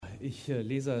Ich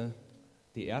lese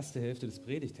die erste Hälfte des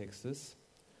Predigtextes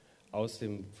aus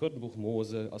dem 4. Buch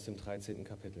Mose, aus dem 13.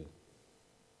 Kapitel.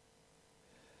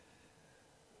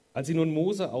 Als sie nun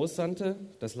Mose aussandte,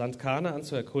 das Land Kanaan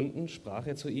zu erkunden, sprach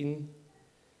er zu ihnen: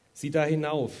 Zieht da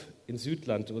hinauf ins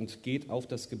Südland und geht auf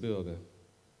das Gebirge.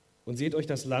 Und seht euch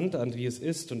das Land an, wie es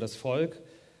ist, und das Volk,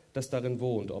 das darin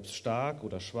wohnt, ob es stark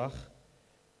oder schwach,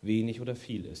 wenig oder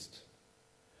viel ist.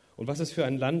 Und was es für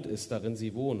ein Land ist, darin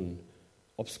sie wohnen,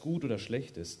 ob es gut oder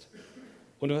schlecht ist.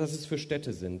 Und was es für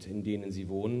Städte sind, in denen sie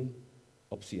wohnen,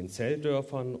 ob sie in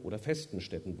Zeltdörfern oder festen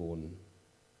Städten wohnen.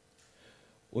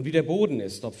 Und wie der Boden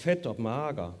ist, ob fett, ob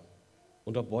mager,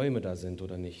 und ob Bäume da sind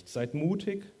oder nicht. Seid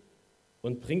mutig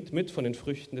und bringt mit von den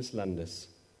Früchten des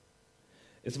Landes.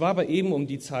 Es war aber eben um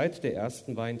die Zeit der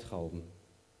ersten Weintrauben.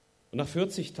 Und nach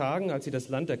 40 Tagen, als sie das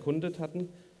Land erkundet hatten,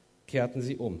 kehrten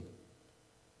sie um,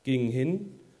 gingen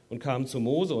hin und kamen zu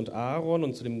Mose und Aaron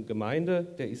und zu der Gemeinde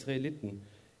der Israeliten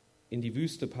in die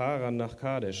Wüste Paran nach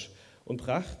Kadesh und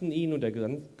brachten ihnen und der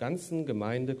ganzen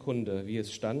Gemeinde Kunde, wie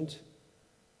es stand,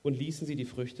 und ließen sie die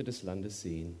Früchte des Landes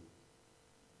sehen.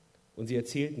 Und sie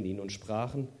erzählten ihnen und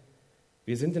sprachen: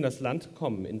 Wir sind in das Land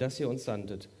gekommen, in das ihr uns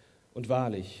sandtet, und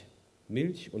wahrlich,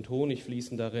 Milch und Honig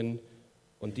fließen darin,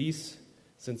 und dies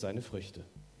sind seine Früchte.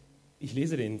 Ich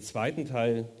lese den zweiten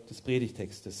Teil des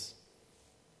Predigtextes.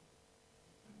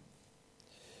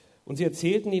 Und sie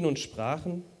erzählten ihnen und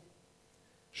sprachen: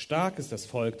 Stark ist das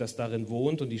Volk, das darin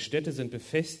wohnt, und die Städte sind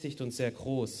befestigt und sehr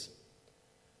groß.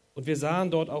 Und wir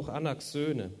sahen dort auch Anaks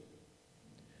Söhne.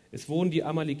 Es wohnen die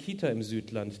Amalekiter im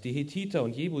Südland, die Hethiter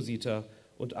und Jebusiter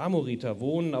und Amoriter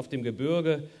wohnen auf dem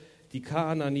Gebirge, die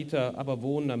Kanaaniter aber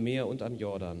wohnen am Meer und am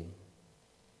Jordan.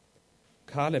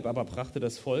 Kaleb aber brachte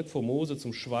das Volk vor Mose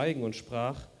zum Schweigen und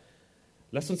sprach: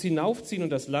 Lasst uns hinaufziehen und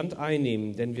das Land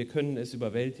einnehmen, denn wir können es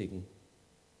überwältigen.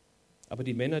 Aber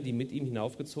die Männer, die mit ihm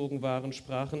hinaufgezogen waren,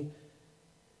 sprachen: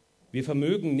 Wir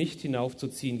vermögen nicht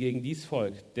hinaufzuziehen gegen dies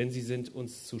Volk, denn sie sind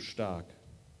uns zu stark.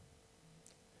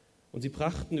 Und sie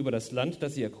brachten über das Land,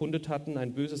 das sie erkundet hatten,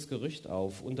 ein böses Gerücht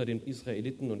auf unter den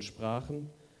Israeliten und sprachen: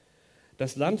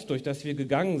 Das Land, durch das wir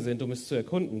gegangen sind, um es zu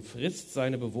erkunden, frisst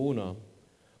seine Bewohner.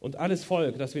 Und alles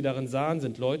Volk, das wir darin sahen,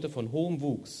 sind Leute von hohem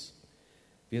Wuchs.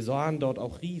 Wir sahen dort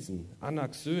auch Riesen,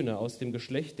 Anaks Söhne aus dem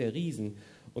Geschlecht der Riesen,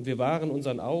 und wir waren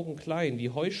unseren Augen klein wie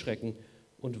Heuschrecken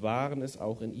und waren es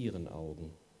auch in ihren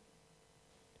Augen.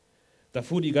 Da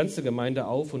fuhr die ganze Gemeinde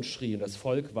auf und schrie, und das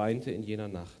Volk weinte in jener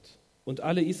Nacht. Und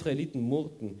alle Israeliten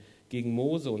murrten gegen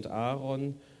Mose und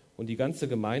Aaron, und die ganze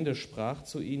Gemeinde sprach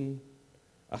zu ihnen: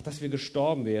 Ach, dass wir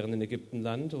gestorben wären in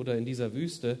Ägyptenland oder in dieser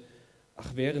Wüste,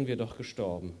 ach, wären wir doch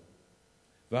gestorben.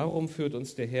 Warum führt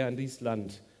uns der Herr in dieses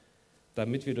Land,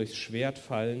 damit wir durchs Schwert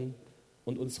fallen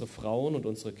und unsere Frauen und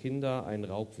unsere Kinder ein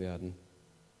Raub werden?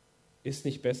 Ist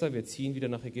nicht besser, wir ziehen wieder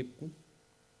nach Ägypten?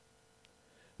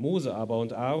 Mose aber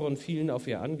und Aaron fielen auf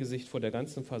ihr Angesicht vor der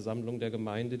ganzen Versammlung der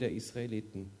Gemeinde der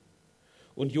Israeliten.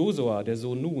 Und Josua, der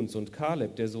Sohn Nuns, und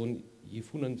Kaleb, der Sohn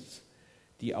Jefunens,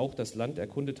 die auch das Land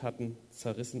erkundet hatten,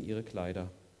 zerrissen ihre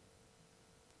Kleider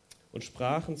und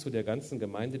sprachen zu der ganzen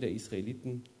Gemeinde der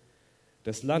Israeliten: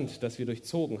 Das Land, das wir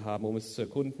durchzogen haben, um es zu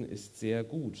erkunden, ist sehr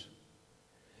gut.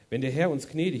 Wenn der Herr uns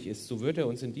gnädig ist, so wird er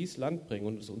uns in dies Land bringen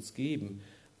und es uns geben,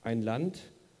 ein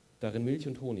Land, darin Milch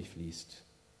und Honig fließt.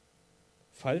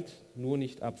 Fallt nur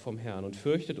nicht ab vom Herrn und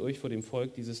fürchtet euch vor dem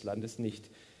Volk dieses Landes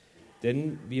nicht,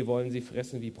 denn wir wollen sie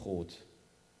fressen wie Brot.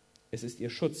 Es ist ihr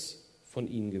Schutz von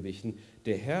ihnen gewichen,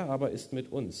 der Herr aber ist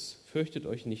mit uns, fürchtet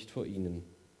euch nicht vor ihnen.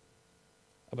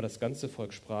 Aber das ganze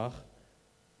Volk sprach,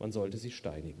 man sollte sie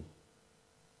steinigen.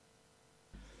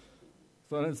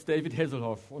 Sondern es ist David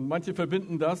Hasselhoff. Und manche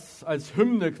verbinden das als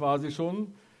Hymne quasi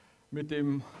schon mit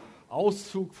dem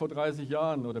Auszug vor 30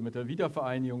 Jahren oder mit der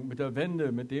Wiedervereinigung, mit der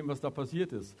Wende, mit dem, was da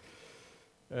passiert ist.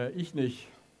 Ich nicht.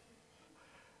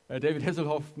 David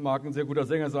Hasselhoff mag ein sehr guter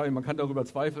Sänger sein, man kann darüber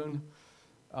zweifeln.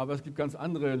 Aber es gibt ganz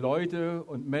andere Leute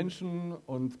und Menschen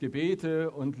und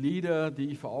Gebete und Lieder, die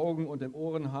ich vor Augen und im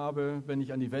Ohren habe, wenn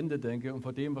ich an die Wende denke und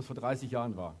vor dem, was vor 30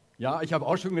 Jahren war. Ja, ich habe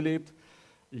auch schon gelebt.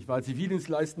 Ich war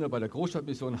Zivildienstleistender bei der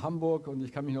Großstadtmission Hamburg und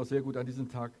ich kann mich noch sehr gut an diesen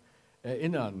Tag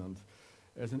erinnern. Und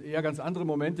es sind eher ganz andere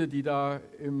Momente, die da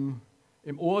im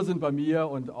Ohr sind bei mir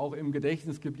und auch im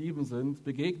Gedächtnis geblieben sind.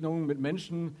 Begegnungen mit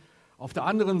Menschen auf der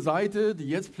anderen Seite, die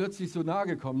jetzt plötzlich so nahe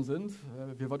gekommen sind.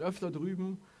 Wir waren öfter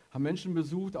drüben, haben Menschen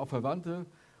besucht, auch Verwandte.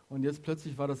 Und jetzt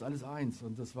plötzlich war das alles eins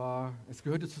und es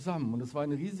gehörte zusammen. Und es war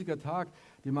ein riesiger Tag,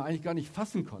 den man eigentlich gar nicht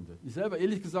fassen konnte. Ich selber,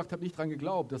 ehrlich gesagt, habe nicht daran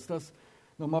geglaubt, dass das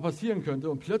nochmal passieren könnte.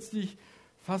 Und plötzlich,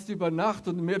 fast über Nacht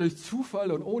und mehr durch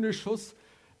Zufall und ohne Schuss,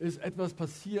 ist etwas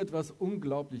passiert, was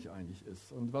unglaublich eigentlich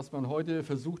ist und was man heute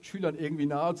versucht, Schülern irgendwie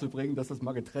nahezubringen, dass das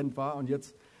mal getrennt war und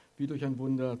jetzt wie durch ein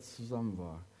Wunder zusammen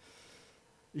war.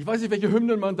 Ich weiß nicht, welche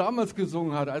Hymnen man damals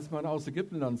gesungen hat, als man aus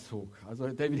Ägyptenland zog. Also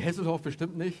David Hasselhoff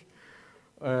bestimmt nicht.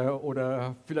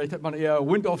 Oder vielleicht hat man eher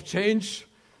Wind of Change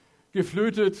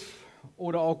geflötet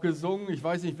oder auch gesungen. Ich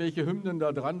weiß nicht, welche Hymnen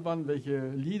da dran waren, welche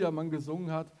Lieder man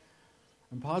gesungen hat.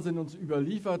 Ein paar sind uns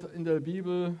überliefert in der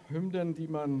Bibel, Hymnen, die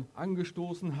man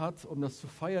angestoßen hat, um das zu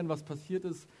feiern, was passiert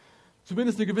ist.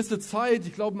 Zumindest eine gewisse Zeit.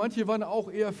 Ich glaube, manche waren auch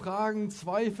eher fragend,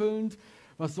 zweifelnd.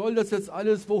 Was soll das jetzt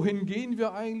alles? Wohin gehen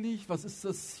wir eigentlich? Was ist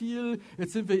das Ziel?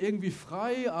 Jetzt sind wir irgendwie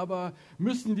frei, aber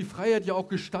müssen die Freiheit ja auch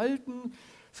gestalten.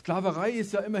 Sklaverei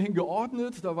ist ja immerhin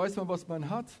geordnet, da weiß man, was man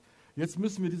hat. Jetzt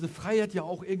müssen wir diese Freiheit ja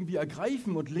auch irgendwie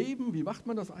ergreifen und leben. Wie macht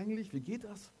man das eigentlich? Wie geht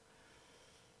das?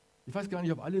 Ich weiß gar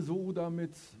nicht, ob alle so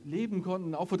damit leben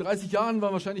konnten. Auch vor 30 Jahren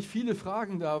waren wahrscheinlich viele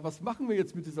Fragen da. Was machen wir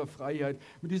jetzt mit dieser Freiheit,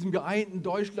 mit diesem geeinten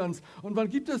Deutschlands? Und wann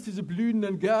gibt es diese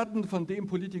blühenden Gärten, von denen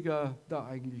Politiker da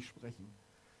eigentlich sprechen?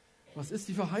 Was ist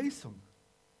die Verheißung?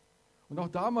 Und auch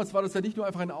damals war das ja nicht nur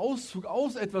einfach ein Auszug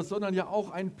aus etwas, sondern ja auch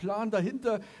ein Plan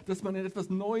dahinter, dass man in etwas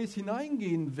Neues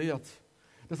hineingehen wird.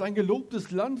 Dass ein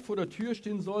gelobtes Land vor der Tür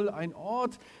stehen soll, ein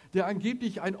Ort, der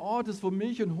angeblich ein Ort ist, wo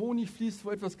Milch und Honig fließt, wo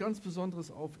etwas ganz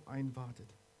Besonderes auf einen wartet.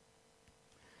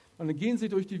 Und dann gehen sie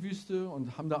durch die Wüste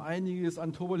und haben da einiges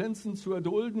an Turbulenzen zu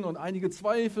erdulden und einige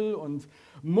Zweifel und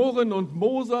Murren und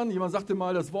Mosern. Jemand sagte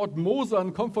mal, das Wort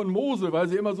Mosern kommt von Mose, weil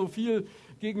sie immer so viel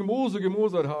gegen Mose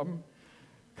gemosert haben.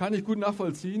 Kann ich gut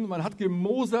nachvollziehen. Man hat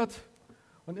gemosert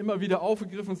und immer wieder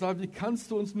aufgegriffen und gesagt, wie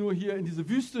kannst du uns nur hier in diese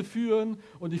Wüste führen?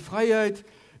 Und die Freiheit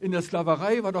in der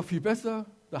Sklaverei war doch viel besser.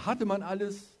 Da hatte man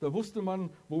alles, da wusste man,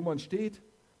 wo man steht.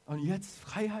 Und jetzt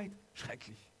Freiheit,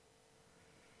 schrecklich.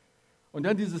 Und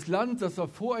dann dieses Land, das da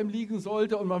vor ihm liegen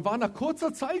sollte. Und man war nach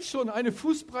kurzer Zeit schon eine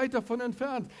Fußbreit davon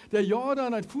entfernt. Der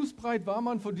Jordan, ein Fußbreit war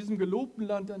man von diesem gelobten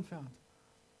Land entfernt.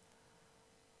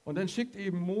 Und dann schickt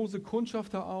eben Mose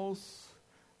Kundschafter aus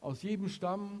jedem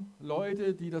Stamm,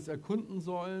 Leute, die das erkunden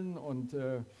sollen und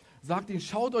sagt ihnen,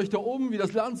 schaut euch da um, wie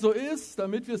das Land so ist,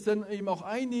 damit wir es dann eben auch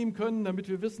einnehmen können, damit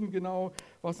wir wissen genau,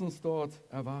 was uns dort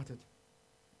erwartet.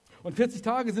 Und 40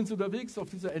 Tage sind sie unterwegs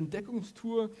auf dieser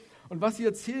Entdeckungstour und was sie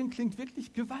erzählen, klingt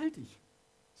wirklich gewaltig.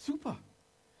 Super.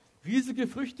 Riesige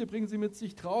Früchte bringen sie mit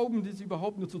sich, Trauben, die sie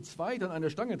überhaupt nur zu zweit an einer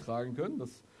Stange tragen können,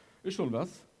 das ist schon was.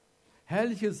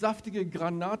 Herrliche, saftige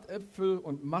Granatäpfel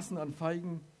und Massen an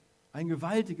Feigen. Ein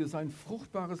gewaltiges, ein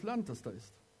fruchtbares Land, das da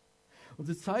ist. Und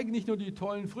sie zeigen nicht nur die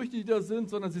tollen Früchte, die da sind,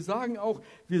 sondern sie sagen auch,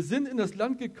 wir sind in das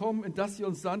Land gekommen, in das ihr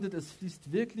uns sandet. Es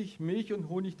fließt wirklich Milch und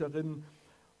Honig darin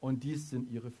und dies sind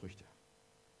ihre Früchte.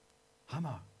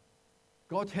 Hammer.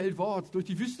 Gott hält Wort durch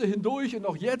die Wüste hindurch und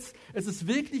auch jetzt, es ist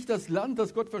wirklich das Land,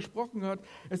 das Gott versprochen hat.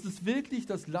 Es ist wirklich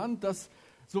das Land, das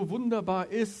so wunderbar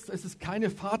ist. Es ist keine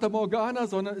Fata Morgana,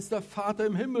 sondern es ist der Vater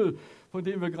im Himmel, von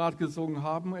dem wir gerade gesungen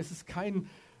haben. Es ist kein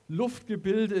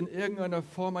Luftgebilde in irgendeiner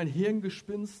Form, ein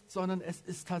Hirngespinst, sondern es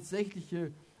ist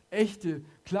tatsächliche, echte,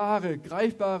 klare,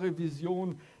 greifbare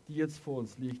Vision, die jetzt vor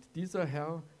uns liegt. Dieser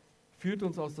Herr führt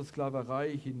uns aus der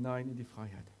Sklaverei hinein in die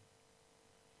Freiheit.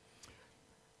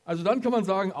 Also dann kann man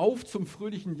sagen, auf zum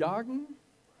fröhlichen Jagen,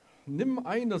 nimm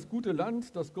ein das gute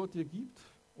Land, das Gott dir gibt,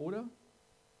 oder?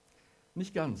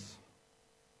 Nicht ganz,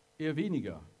 eher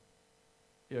weniger,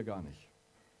 eher gar nicht.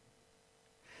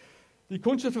 Die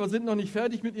Kundschafter sind noch nicht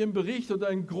fertig mit ihrem Bericht und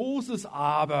ein großes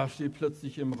Aber steht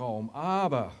plötzlich im Raum.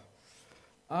 Aber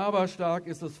stark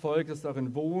ist das Volk, das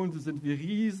darin wohnt. Sie sind wie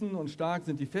Riesen und stark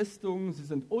sind die Festungen. Sie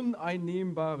sind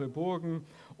uneinnehmbare Burgen,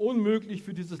 unmöglich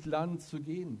für dieses Land zu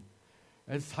gehen.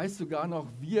 Es heißt sogar noch,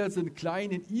 wir sind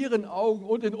klein in ihren Augen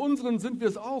und in unseren sind wir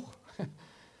es auch.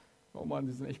 Oh Mann,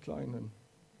 die sind echt klein. Denn.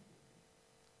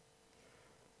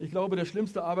 Ich glaube, der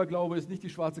schlimmste Aberglaube ist nicht die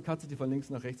schwarze Katze, die von links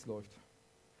nach rechts läuft,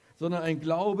 sondern ein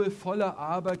Glaube voller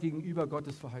Aber gegenüber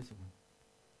Gottes Verheißungen.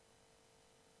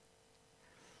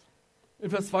 In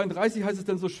Vers 32 heißt es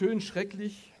dann so schön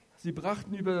schrecklich, sie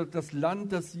brachten über das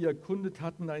Land, das sie erkundet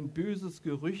hatten, ein böses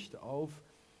Gerücht auf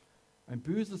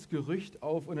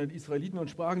unter den Israeliten und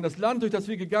sprachen, das Land, durch das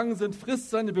wir gegangen sind, frisst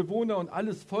seine Bewohner und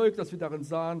alles Volk, das wir darin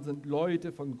sahen, sind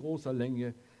Leute von großer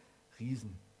Länge,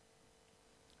 Riesen.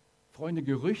 Freunde,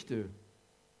 Gerüchte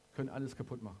können alles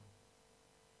kaputt machen.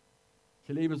 Ich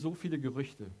erlebe so viele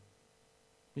Gerüchte,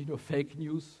 nicht nur Fake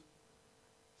News,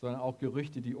 sondern auch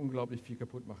Gerüchte, die unglaublich viel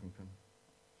kaputt machen können.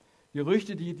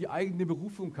 Gerüchte, die die eigene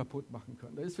Berufung kaputt machen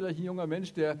können. Da ist vielleicht ein junger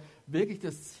Mensch, der wirklich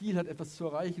das Ziel hat, etwas zu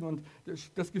erreichen und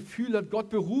das Gefühl hat, Gott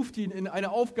beruft ihn in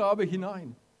eine Aufgabe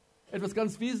hinein. Etwas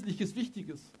ganz Wesentliches,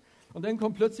 Wichtiges. Und dann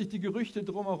kommen plötzlich die Gerüchte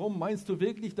drumherum. Meinst du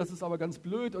wirklich, das ist aber ganz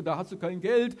blöd und da hast du kein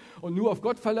Geld und nur auf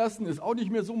Gott verlassen, ist auch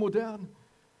nicht mehr so modern.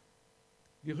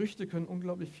 Gerüchte können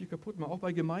unglaublich viel kaputt machen. Auch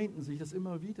bei Gemeinden sehe ich das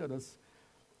immer wieder, dass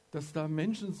da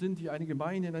Menschen sind, die eine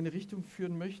Gemeinde in eine Richtung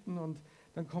führen möchten und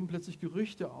dann kommen plötzlich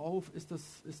Gerüchte auf. Ist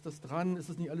das dran? Ist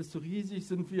das nicht alles zu riesig?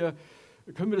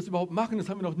 Können wir das überhaupt machen? Das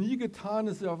haben wir noch nie getan.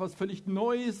 Das ist ja was völlig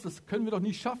Neues. Das können wir doch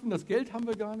nicht schaffen. Das Geld haben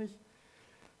wir gar nicht.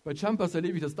 Bei Jumpers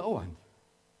erlebe ich das dauernd.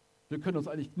 Wir können uns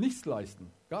eigentlich nichts leisten.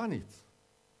 Gar nichts.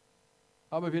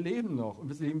 Aber wir leben noch und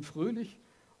wir leben fröhlich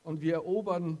und wir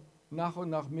erobern nach und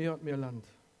nach mehr und mehr Land.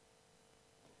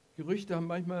 Gerüchte haben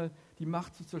manchmal die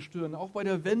Macht zu zerstören. Auch bei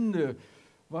der Wende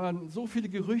waren so viele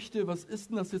Gerüchte. Was ist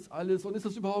denn das jetzt alles? Und ist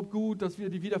das überhaupt gut, dass wir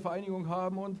die Wiedervereinigung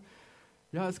haben? Und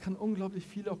ja, es kann unglaublich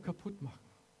viel auch kaputt machen.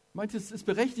 Manches ist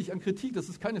berechtigt an Kritik, das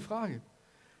ist keine Frage.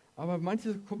 Aber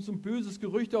manches kommt so ein böses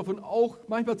Gerücht auf und auch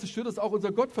manchmal zerstört das auch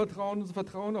unser Gottvertrauen, unser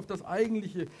Vertrauen auf das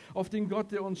Eigentliche, auf den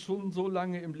Gott, der uns schon so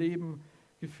lange im Leben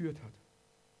geführt hat.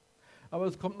 Aber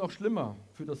es kommt noch schlimmer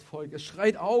für das Volk. Es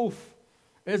schreit auf,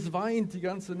 es weint die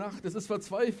ganze Nacht, es ist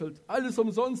verzweifelt. Alles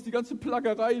umsonst, die ganze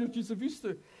Plackerei durch diese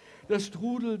Wüste. Der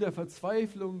Strudel der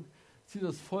Verzweiflung zieht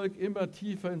das Volk immer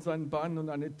tiefer in seinen Bann und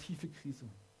eine tiefe Krise.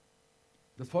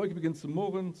 Das Volk beginnt zu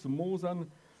murren, zu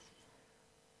mosern.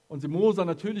 Und sie mosern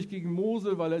natürlich gegen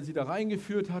Mose, weil er sie da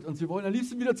reingeführt hat. Und sie wollen am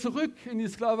liebsten wieder zurück in die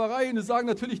Sklaverei. Und sie sagen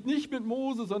natürlich nicht mit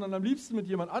Mose, sondern am liebsten mit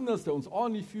jemand anders, der uns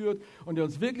ordentlich führt und der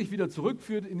uns wirklich wieder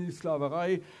zurückführt in die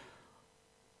Sklaverei.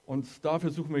 Und dafür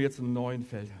suchen wir jetzt einen neuen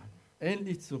Feldherrn.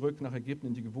 Endlich zurück nach Ägypten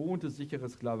in die gewohnte, sichere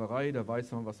Sklaverei. Da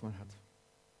weiß man, was man hat.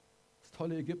 Das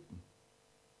tolle Ägypten.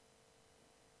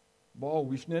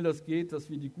 Wow, wie schnell das geht, dass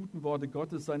wir die guten Worte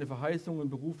Gottes, seine Verheißungen und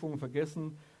Berufungen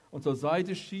vergessen und zur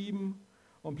Seite schieben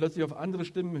und plötzlich auf andere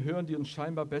Stimmen hören, die uns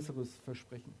scheinbar Besseres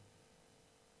versprechen.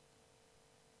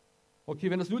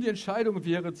 Okay, wenn das nur die Entscheidung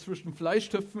wäre zwischen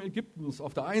Fleischtöpfen Ägyptens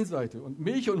auf der einen Seite und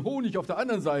Milch und Honig auf der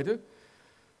anderen Seite,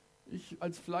 ich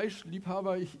als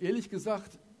Fleischliebhaber, ehrlich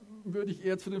gesagt, würde ich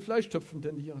eher zu den Fleischtöpfen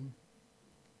tendieren.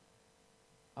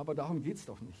 Aber darum geht es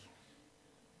doch nicht.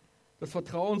 Das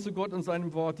Vertrauen zu Gott und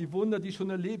seinem Wort, die Wunder, die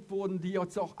schon erlebt wurden, die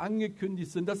jetzt auch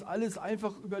angekündigt sind, das alles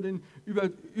einfach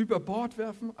über Bord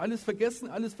werfen, alles vergessen,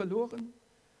 alles verloren.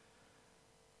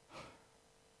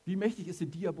 Wie mächtig ist die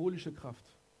diabolische Kraft?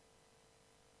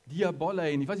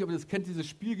 Diabolein, ich weiß nicht, ob ihr das kennt, dieses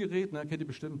Spielgerät, kennt ihr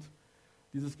bestimmt.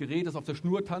 Dieses Gerät, das auf der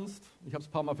Schnur tanzt. Ich habe es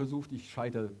ein paar Mal versucht, ich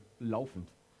scheitere laufend.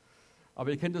 Aber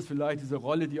ihr kennt das vielleicht, diese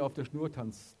Rolle, die auf der Schnur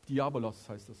tanzt. Diabolos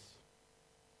heißt das.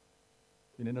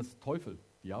 Wir nennen das Teufel.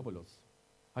 Diabolos.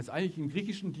 Heißt eigentlich im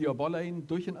Griechischen Diabolein,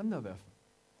 durcheinander werfen.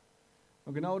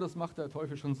 Und genau das macht der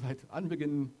Teufel schon seit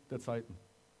Anbeginn der Zeiten.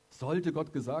 Sollte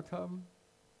Gott gesagt haben?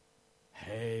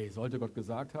 Hey, sollte Gott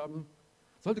gesagt haben?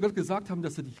 Sollte Gott gesagt haben,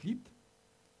 dass er dich liebt?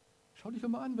 Schau dich doch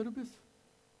mal an, wer du bist.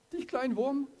 Dich, kleinen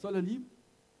Wurm, soll er lieben?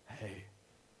 Hey.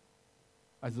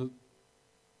 Also,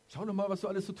 schau doch mal, was du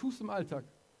alles so tust im Alltag.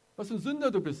 Was für ein Sünder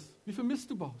du bist. Wie viel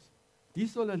Mist du baust.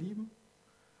 Dies soll er lieben?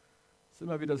 Es ist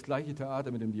immer wieder das gleiche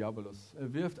Theater mit dem Diabolos.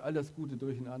 Er wirft all das Gute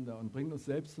durcheinander und bringt uns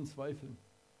selbst zum Zweifeln.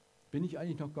 Bin ich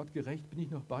eigentlich noch Gott gerecht? Bin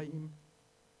ich noch bei ihm?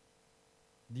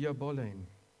 Diabolein.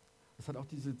 Das hat auch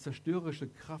diese zerstörerische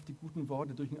Kraft, die guten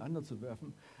Worte durcheinander zu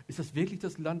werfen. Ist das wirklich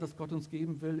das Land, das Gott uns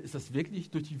geben will? Ist das wirklich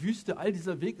durch die Wüste all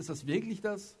dieser Weg? Ist das wirklich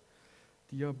das?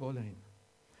 Diabolein.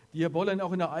 Diabolein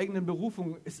auch in der eigenen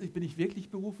Berufung. Bin ich wirklich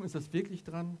berufen? Ist das wirklich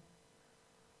dran?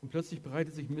 Und plötzlich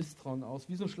breitet sich Misstrauen aus,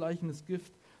 wie so ein schleichendes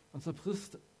Gift. Und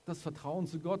zerfrisst das Vertrauen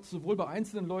zu Gott, sowohl bei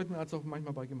einzelnen Leuten als auch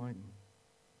manchmal bei Gemeinden.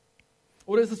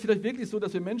 Oder ist es vielleicht wirklich so,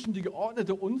 dass wir Menschen die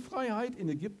geordnete Unfreiheit in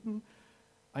Ägypten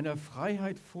einer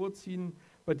Freiheit vorziehen,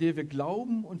 bei der wir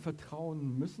glauben und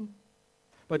vertrauen müssen?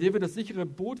 Bei der wir das sichere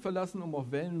Boot verlassen, um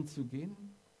auf Wellen zu gehen?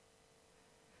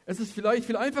 Es ist vielleicht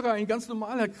viel einfacher, ein ganz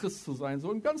normaler Christ zu sein.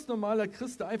 So ein ganz normaler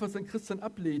Christ, der einfach sein Christsein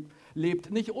ablebt,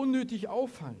 nicht unnötig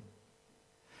auffallen.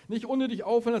 Nicht unnötig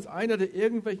auffallen als einer, der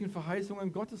irgendwelchen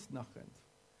Verheißungen Gottes nachrennt,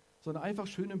 sondern einfach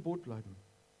schön im Boot bleiben.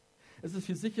 Es ist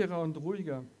viel sicherer und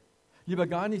ruhiger, lieber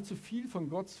gar nicht zu viel von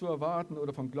Gott zu erwarten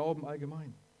oder vom Glauben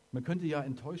allgemein. Man könnte ja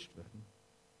enttäuscht werden.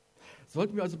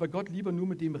 Sollten wir also bei Gott lieber nur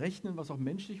mit dem rechnen, was auch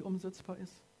menschlich umsetzbar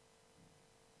ist?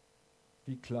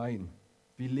 Wie klein,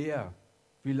 wie leer,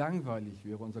 wie langweilig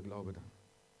wäre unser Glaube dann.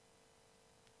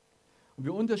 Und wie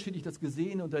unterschiedlich das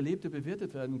Gesehene und Erlebte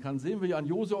bewertet werden kann, sehen wir ja an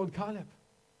Josua und Kaleb.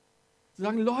 Sie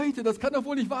sagen, Leute, das kann doch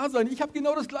wohl nicht wahr sein. Ich habe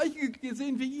genau das Gleiche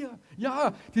gesehen wie ihr.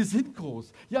 Ja, die sind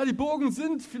groß. Ja, die Burgen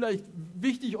sind vielleicht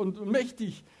wichtig und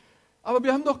mächtig. Aber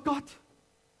wir haben doch Gott.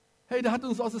 Hey, der hat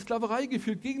uns aus der Sklaverei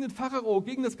geführt, gegen den Pharao,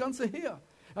 gegen das ganze Heer.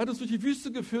 Er hat uns durch die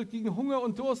Wüste geführt, gegen Hunger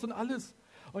und Durst und alles.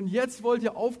 Und jetzt wollt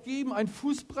ihr aufgeben, ein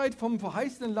Fußbreit vom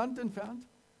verheißenen Land entfernt?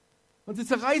 Und sie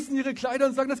zerreißen ihre Kleider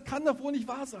und sagen, das kann doch wohl nicht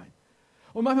wahr sein.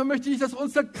 Und manchmal möchte ich, dass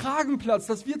uns der Kragen platzt,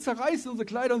 dass wir zerreißen unsere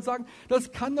Kleider und sagen,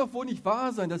 das kann doch wohl nicht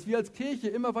wahr sein, dass wir als Kirche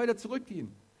immer weiter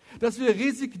zurückgehen. Dass wir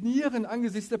resignieren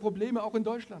angesichts der Probleme auch in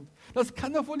Deutschland. Das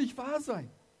kann doch wohl nicht wahr sein.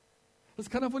 Das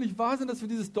kann doch wohl nicht wahr sein, dass wir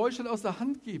dieses Deutschland aus der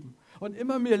Hand geben und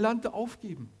immer mehr Land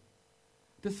aufgeben.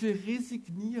 Dass wir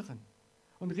resignieren.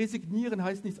 Und resignieren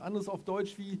heißt nichts anderes auf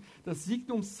Deutsch wie das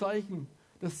Signumszeichen,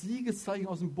 das Siegeszeichen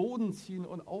aus dem Boden ziehen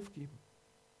und aufgeben.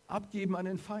 Abgeben an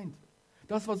den Feind.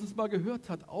 Das, was uns mal gehört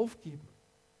hat, aufgeben.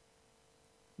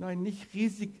 Nein, nicht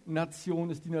Resignation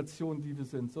ist die Nation, die wir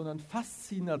sind, sondern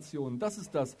Faszination. Das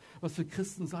ist das, was für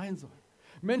Christen sein soll.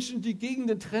 Menschen, die gegen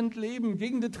den Trend leben,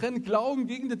 gegen den Trend glauben,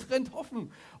 gegen den Trend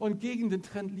hoffen und gegen den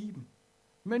Trend lieben.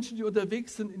 Menschen, die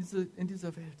unterwegs sind in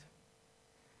dieser Welt.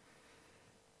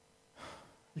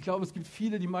 Ich glaube, es gibt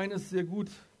viele, die meinen es sehr gut,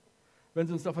 wenn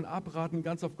sie uns davon abraten,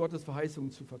 ganz auf Gottes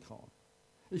Verheißungen zu vertrauen.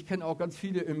 Ich kenne auch ganz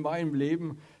viele in meinem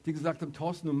Leben, die gesagt haben,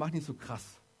 Thorsten, du mach nicht so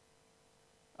krass.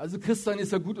 Also Christsein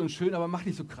ist ja gut und schön, aber mach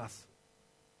nicht so krass.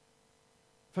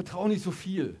 Vertrau nicht so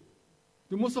viel.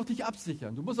 Du musst doch dich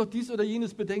absichern. Du musst doch dies oder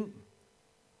jenes bedenken.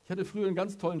 Ich hatte früher einen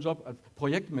ganz tollen Job als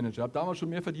Projektmanager, habe damals schon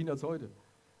mehr verdient als heute.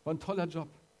 War ein toller Job.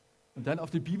 Und dann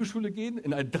auf die Bibelschule gehen,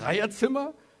 in ein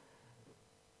Dreierzimmer,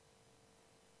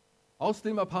 aus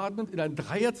dem Apartment in ein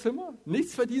Dreierzimmer,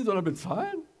 nichts verdienen, sondern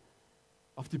bezahlen?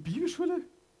 Auf die Bibelschule?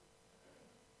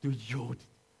 Du Idiot,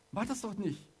 mach das doch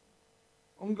nicht.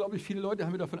 Unglaublich viele Leute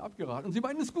haben mir davon abgeraten. Und sie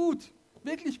meinen es gut,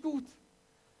 wirklich gut.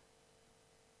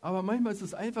 Aber manchmal ist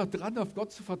es einfach dran, auf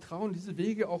Gott zu vertrauen, diese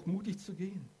Wege auch mutig zu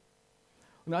gehen.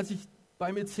 Und als ich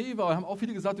beim EC war, haben auch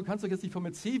viele gesagt, du kannst doch jetzt nicht vom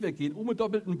EC weggehen, ohne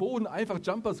doppelten Boden einfach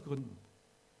Jumpers gründen.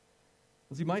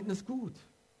 Und sie meinten es gut.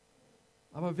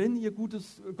 Aber wenn ihr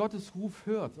Gottes Ruf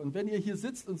hört und wenn ihr hier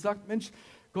sitzt und sagt, Mensch,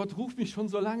 Gott ruft mich schon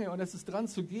so lange und es ist dran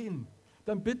zu gehen,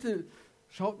 dann bitte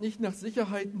schaut nicht nach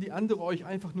Sicherheiten, die andere euch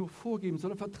einfach nur vorgeben,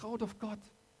 sondern vertraut auf Gott.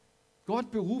 Gott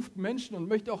beruft Menschen und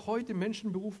möchte auch heute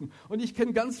Menschen berufen. Und ich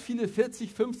kenne ganz viele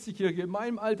 40-, 50-Jährige in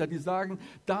meinem Alter, die sagen,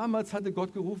 damals hatte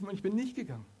Gott gerufen und ich bin nicht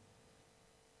gegangen.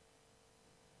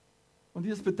 Und die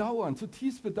das bedauern,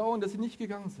 zutiefst bedauern, dass sie nicht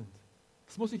gegangen sind.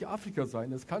 Das muss nicht Afrika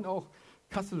sein, das kann auch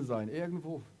Kassel sein,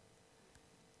 irgendwo.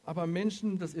 Aber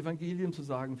Menschen das Evangelium zu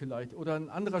sagen vielleicht oder an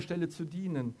anderer Stelle zu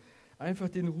dienen, einfach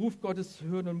den Ruf Gottes zu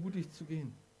hören und mutig zu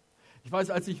gehen. Ich weiß,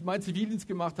 als ich meinen Zivildienst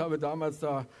gemacht habe, damals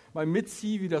da, mein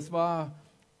Mitzivi, das war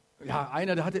ja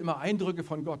einer, der hatte immer Eindrücke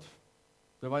von Gott.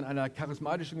 Der war in einer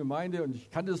charismatischen Gemeinde und ich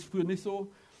kannte das früher nicht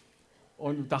so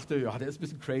und dachte, ja, der ist ein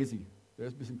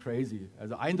bisschen crazy.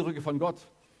 Also Eindrücke von Gott.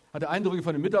 Hatte Eindrücke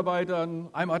von den Mitarbeitern,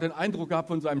 einmal hat er einen Eindruck gehabt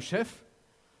von seinem Chef,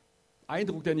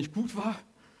 Eindruck, der nicht gut war.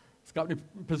 Es gab eine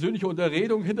persönliche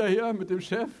Unterredung hinterher mit dem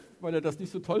Chef, weil er das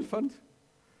nicht so toll fand.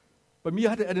 Bei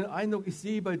mir hatte er den Eindruck, ich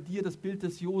sehe bei dir das Bild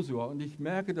des Josua und ich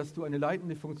merke, dass du eine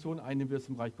leitende Funktion einnehmen wirst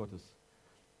im Reich Gottes.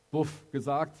 Wuff,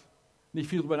 gesagt, nicht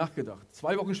viel drüber nachgedacht.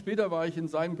 2 Wochen später war ich in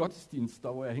seinem Gottesdienst,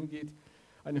 da wo er hingeht.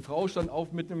 Eine Frau stand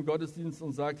auf mitten im Gottesdienst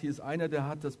und sagt, hier ist einer, der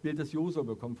hat das Bild des Josua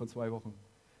bekommen vor 2 Wochen.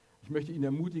 Ich möchte ihn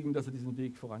ermutigen, dass er diesen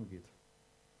Weg vorangeht.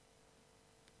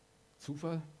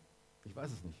 Zufall? Ich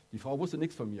weiß es nicht. Die Frau wusste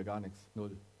nichts von mir, gar nichts,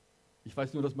 0. Ich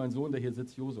weiß nur, dass mein Sohn, der hier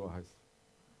sitzt, Josua heißt.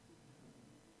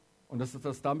 Und dass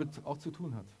das damit auch zu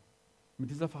tun hat, mit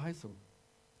dieser Verheißung.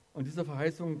 Und dieser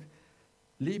Verheißung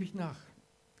lebe ich nach.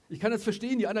 Ich kann das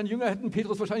verstehen, die anderen Jünger hätten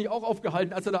Petrus wahrscheinlich auch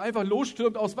aufgehalten, als er da einfach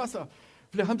losstürmt aus Wasser.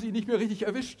 Vielleicht haben sie ihn nicht mehr richtig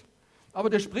erwischt. Aber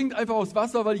der springt einfach aus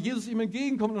Wasser, weil Jesus ihm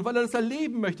entgegenkommt und weil er das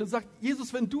erleben möchte und sagt,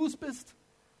 Jesus, wenn du es bist,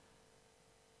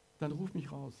 dann ruf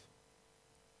mich raus.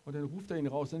 Und dann ruft er ihn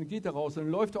raus, dann geht er raus, dann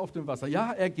läuft er auf dem Wasser.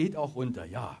 Ja, er geht auch runter,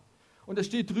 ja. Und da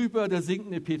steht drüber der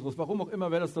sinkende Petrus, warum auch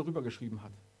immer, wer das darüber geschrieben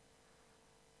hat.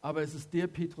 Aber es ist der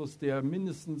Petrus, der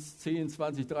mindestens 10,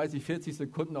 20, 30, 40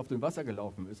 Sekunden auf dem Wasser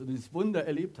gelaufen ist und dieses Wunder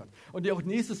erlebt hat. Und der auch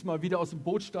nächstes Mal wieder aus dem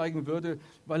Boot steigen würde,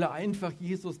 weil er einfach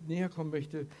Jesus näher kommen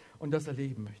möchte und das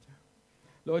erleben möchte.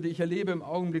 Leute, ich erlebe im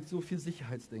Augenblick so viel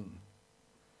Sicherheitsdenken.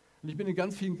 Und ich bin in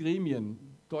ganz vielen Gremien,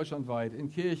 deutschlandweit,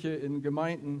 in Kirche, in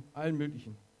Gemeinden, allen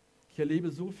möglichen. Ich erlebe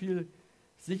so viel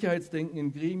Sicherheitsdenken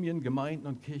in Gremien, Gemeinden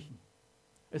und Kirchen.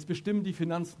 Es bestimmen die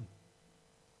Finanzen.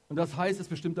 Und das heißt, es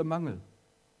bestimmt der Mangel.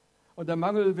 Und der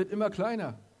Mangel wird immer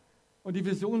kleiner. Und die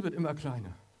Vision wird immer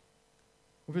kleiner.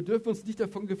 Und wir dürfen uns nicht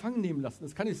davon gefangen nehmen lassen.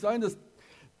 Es kann nicht sein, dass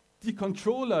die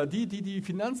Controller, die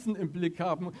Finanzen im Blick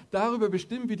haben, darüber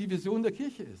bestimmen, wie die Vision der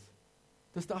Kirche ist.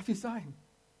 Das darf nicht sein.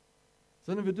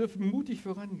 Sondern wir dürfen mutig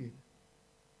vorangehen.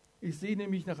 Ich sehe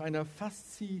nämlich nach einer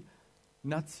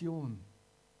Faszination.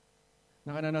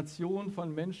 Nach einer Nation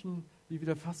von Menschen, die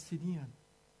wieder faszinieren.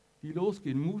 die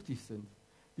losgehen, mutig sind,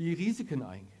 die Risiken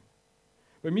eingehen.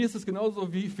 Bei mir ist es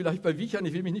genauso wie vielleicht bei Wichern,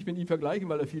 ich will mich nicht mit ihm vergleichen,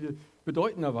 weil er viel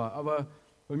bedeutender war, aber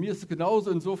bei mir ist es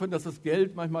genauso insofern, dass das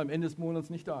Geld manchmal am Ende des Monats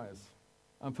nicht da ist.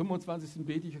 Am 25.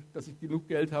 bete ich, dass ich genug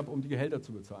Geld habe, um die Gehälter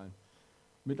zu bezahlen.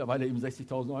 Mittlerweile eben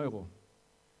 60.000 Euro.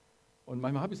 Und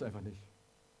manchmal habe ich es einfach nicht.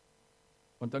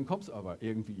 Und dann kommt es aber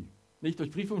irgendwie. Nicht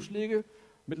durch Briefumschläge,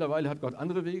 mittlerweile hat Gott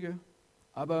andere Wege,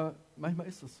 aber manchmal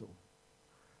ist es so.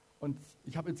 Und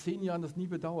ich habe in 10 Jahren das nie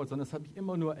bedauert, sondern das habe ich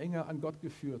immer nur enger an Gott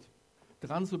geführt.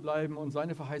 Dran zu bleiben und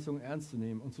seine Verheißungen ernst zu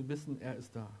nehmen und zu wissen, er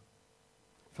ist da.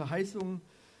 Verheißungen,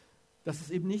 das ist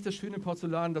eben nicht das schöne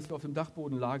Porzellan, das wir auf dem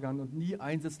Dachboden lagern und nie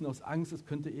einsetzen aus Angst, es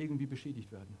könnte irgendwie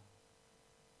beschädigt werden.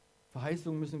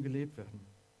 Verheißungen müssen gelebt werden.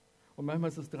 Und manchmal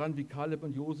ist es dran, wie Kaleb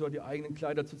und Josua, die eigenen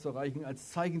Kleider zu zerreichen, als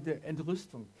Zeichen der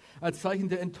Entrüstung, als Zeichen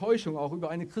der Enttäuschung auch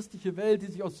über eine christliche Welt, die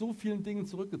sich aus so vielen Dingen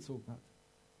zurückgezogen hat.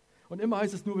 Und immer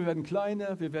heißt es nur, wir werden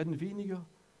kleiner, wir werden weniger.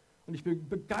 Und ich bin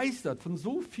begeistert von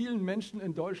so vielen Menschen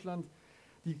in Deutschland,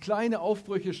 die kleine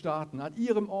Aufbrüche starten, an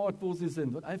ihrem Ort, wo sie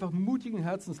sind und einfach mutigen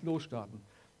Herzens losstarten.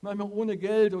 Manchmal ohne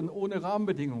Geld und ohne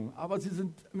Rahmenbedingungen, aber sie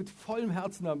sind mit vollem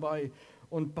Herzen dabei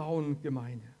und bauen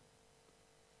Gemeinde.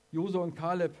 Josua und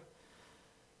Kaleb,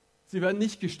 sie werden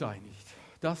nicht gesteinigt,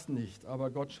 das nicht, aber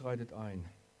Gott schreitet ein.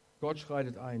 Gott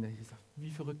schreitet ein. Ich sage,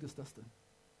 wie verrückt ist das denn?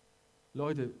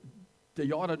 Leute, der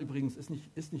Jordan übrigens ist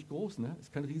nicht groß, ne?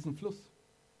 Ist kein Riesenfluss.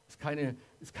 Ist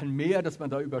kein Meer, das man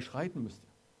da überschreiten müsste.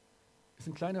 Ist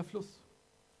ein kleiner Fluss,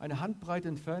 eine Handbreite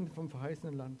entfernt vom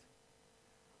verheißenen Land.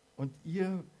 Und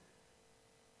ihr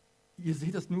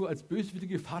seht das nur als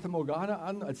böswillige Fata Morgana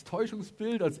an, als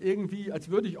Täuschungsbild, als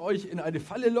würde ich euch in eine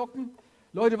Falle locken.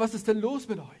 Leute, was ist denn los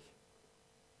mit euch?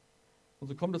 Und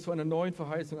so kommt es zu einer neuen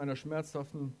Verheißung, einer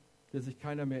schmerzhaften, der sich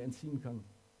keiner mehr entziehen kann.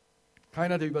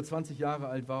 Keiner, der über 20 Jahre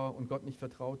alt war und Gott nicht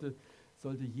vertraute,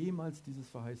 sollte jemals dieses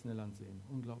verheißene Land sehen.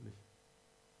 Unglaublich.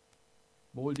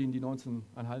 Wohl denen, die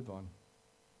 19,5 waren.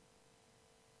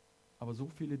 Aber so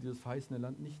viele, die das verheißene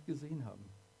Land nicht gesehen haben.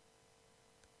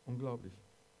 Unglaublich.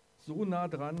 So nah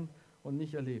dran und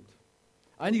nicht erlebt.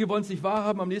 Einige wollen es nicht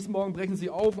wahrhaben, am nächsten Morgen brechen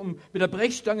sie auf, um mit der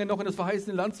Brechstange noch in das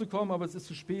verheißene Land zu kommen, aber es ist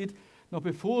zu spät. Noch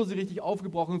bevor sie richtig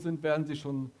aufgebrochen sind, werden sie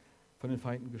schon von den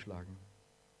Feinden geschlagen.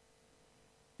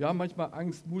 Wir haben manchmal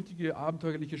Angst, mutige,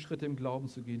 abenteuerliche Schritte im Glauben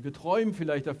zu gehen. Wir träumen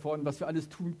vielleicht davon, was wir alles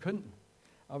tun könnten,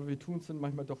 aber wir tun es dann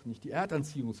manchmal doch nicht. Die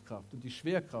Erdanziehungskraft und die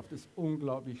Schwerkraft ist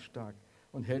unglaublich stark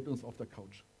und hält uns auf der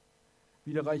Couch.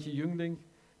 Wie der reiche Jüngling,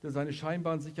 der seine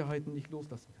scheinbaren Sicherheiten nicht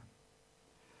loslassen kann.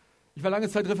 Ich war lange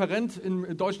Zeit Referent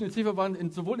im Deutschen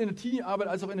EC-Verband, sowohl in der Teenie-Arbeit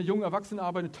als auch in der jungen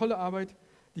Erwachsenenarbeit. Eine tolle Arbeit,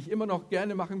 die ich immer noch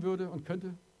gerne machen würde und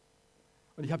könnte.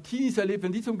 Und ich habe Teenies erlebt,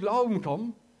 wenn die zum Glauben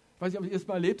kommen, ich weiß nicht, ob ich das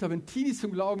mal erlebt habe, wenn Teenies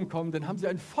zum Glauben kommen, dann haben sie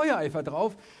einen Feuereifer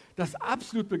drauf, das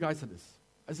absolut begeistert ist.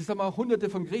 Also ich sage mal, Hunderte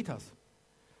von Gretas.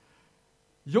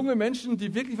 Junge Menschen,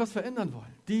 die wirklich was verändern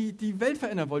wollen, die die Welt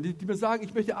verändern wollen, die mir sagen,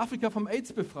 ich möchte Afrika vom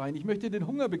AIDS befreien, ich möchte den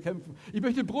Hunger bekämpfen, ich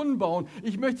möchte Brunnen bauen,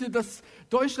 ich möchte, dass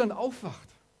Deutschland aufwacht.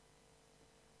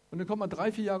 Und dann kommt man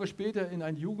 3-4 Jahre später in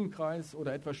einen Jugendkreis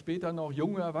oder etwas später noch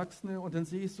junge Erwachsene und dann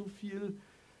sehe ich so viel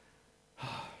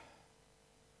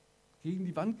gegen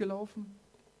die Wand gelaufen.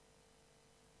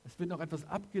 Es wird noch etwas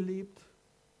abgelebt,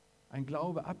 ein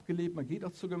Glaube abgelebt, man geht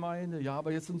auch zur Gemeinde, ja,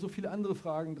 aber jetzt sind so viele andere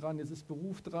Fragen dran, jetzt ist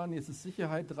Beruf dran, jetzt ist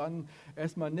Sicherheit dran,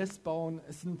 erstmal ein Nest bauen,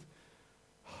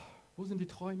 wo sind die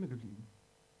Träume geblieben?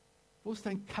 Wo ist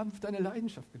dein Kampf, deine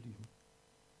Leidenschaft geblieben?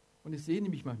 Und ich sehne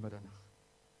mich manchmal danach.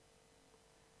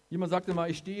 Jemand sagte mal,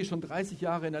 ich stehe schon 30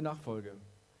 Jahre in der Nachfolge.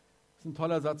 Das ist ein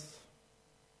toller Satz.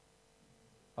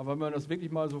 Aber wenn man das wirklich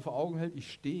mal so vor Augen hält,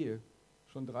 ich stehe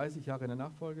schon 30 Jahre in der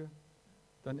Nachfolge,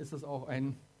 dann ist das auch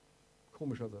ein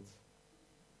komischer Satz.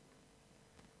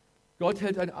 Gott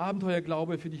hält ein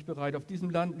Abenteuerglaube für dich bereit. Auf diesem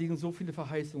Land liegen so viele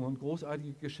Verheißungen und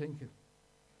großartige Geschenke.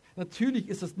 Natürlich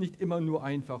ist es nicht immer nur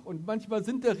einfach und manchmal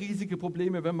sind da riesige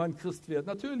Probleme, wenn man Christ wird.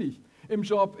 Natürlich, im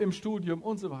Job, im Studium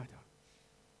und so weiter.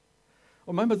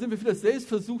 Und manchmal sind wir vielleicht selbst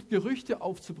versucht, Gerüchte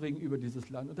aufzubringen über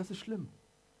dieses Land. Und das ist schlimm,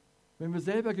 wenn wir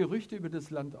selber Gerüchte über das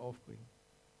Land aufbringen.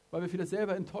 Weil wir vielleicht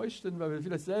selber enttäuscht sind, weil wir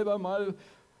vielleicht selber mal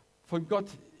von Gott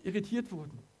irritiert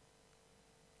wurden.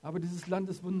 Aber dieses Land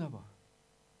ist wunderbar.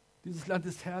 Dieses Land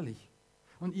ist herrlich.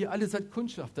 Und ihr alle seid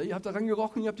Kundschafter. Ihr habt daran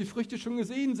gerochen, ihr habt die Früchte schon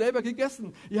gesehen, selber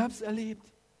gegessen. Ihr habt es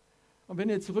erlebt. Und wenn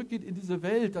ihr zurückgeht in diese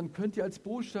Welt, dann könnt ihr als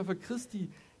Botschafter Christi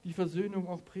die Versöhnung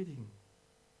auch predigen.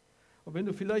 Und wenn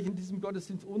du vielleicht in diesem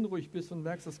Gottesdienst unruhig bist und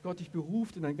merkst, dass Gott dich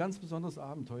beruft in ein ganz besonderes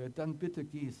Abenteuer, dann bitte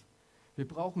geh's. Wir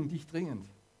brauchen dich dringend.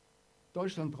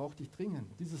 Deutschland braucht dich dringend.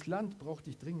 Dieses Land braucht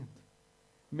dich dringend.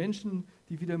 Menschen,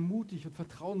 die wieder mutig und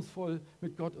vertrauensvoll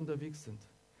mit Gott unterwegs sind.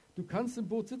 Du kannst im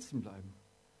Boot sitzen bleiben.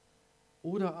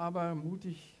 Oder aber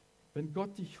mutig, wenn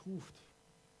Gott dich ruft.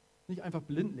 Nicht einfach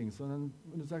blindlings, sondern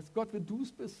wenn du sagst, Gott, wenn du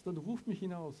es bist, dann ruf mich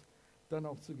hinaus, dann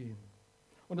auch zu gehen.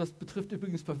 Und das betrifft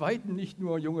übrigens bei Weitem nicht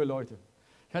nur junge Leute.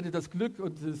 Ich hatte das Glück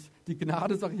und die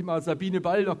Gnade, sag ich mal, Sabine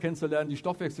Ball noch kennenzulernen, die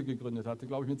Stoffwechsel gegründet hatte,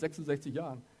 glaube ich, mit 66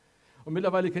 Jahren. Und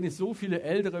mittlerweile kenne ich so viele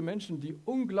ältere Menschen, die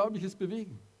Unglaubliches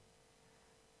bewegen.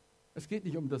 Es geht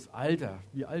nicht um das Alter,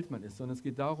 wie alt man ist, sondern es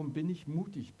geht darum, bin ich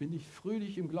mutig, bin ich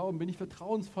fröhlich im Glauben, bin ich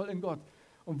vertrauensvoll in Gott?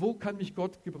 Und wo kann mich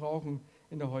Gott gebrauchen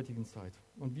in der heutigen Zeit?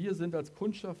 Und wir sind als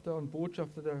Kundschafter und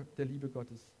Botschafter der Liebe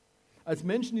Gottes, als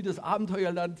Menschen, die das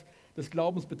Abenteuerland des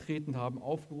Glaubens betreten haben,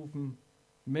 aufgerufen,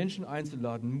 Menschen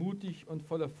einzuladen, mutig und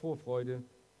voller Vorfreude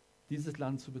dieses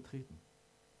Land zu betreten.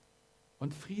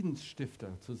 Und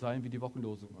Friedensstifter zu sein, wie die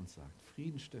Wochenlosung uns sagt.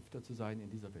 Friedensstifter zu sein in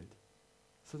dieser Welt.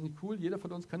 Ist das nicht cool? Jeder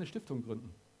von uns kann eine Stiftung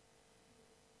gründen.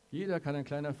 Jeder kann ein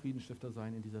kleiner Friedensstifter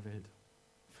sein in dieser Welt.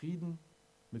 Frieden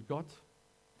mit Gott,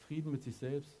 Frieden mit sich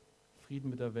selbst, Frieden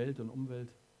mit der Welt und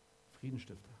Umwelt,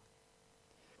 Friedensstifter.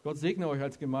 Gott segne euch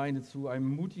als Gemeinde zu einem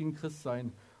mutigen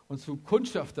Christsein und zu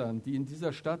Kundschaftern, die in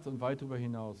dieser Stadt und weit darüber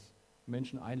hinaus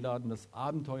Menschen einladen, das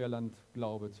Abenteuerland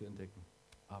Glaube zu entdecken.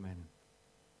 Amen.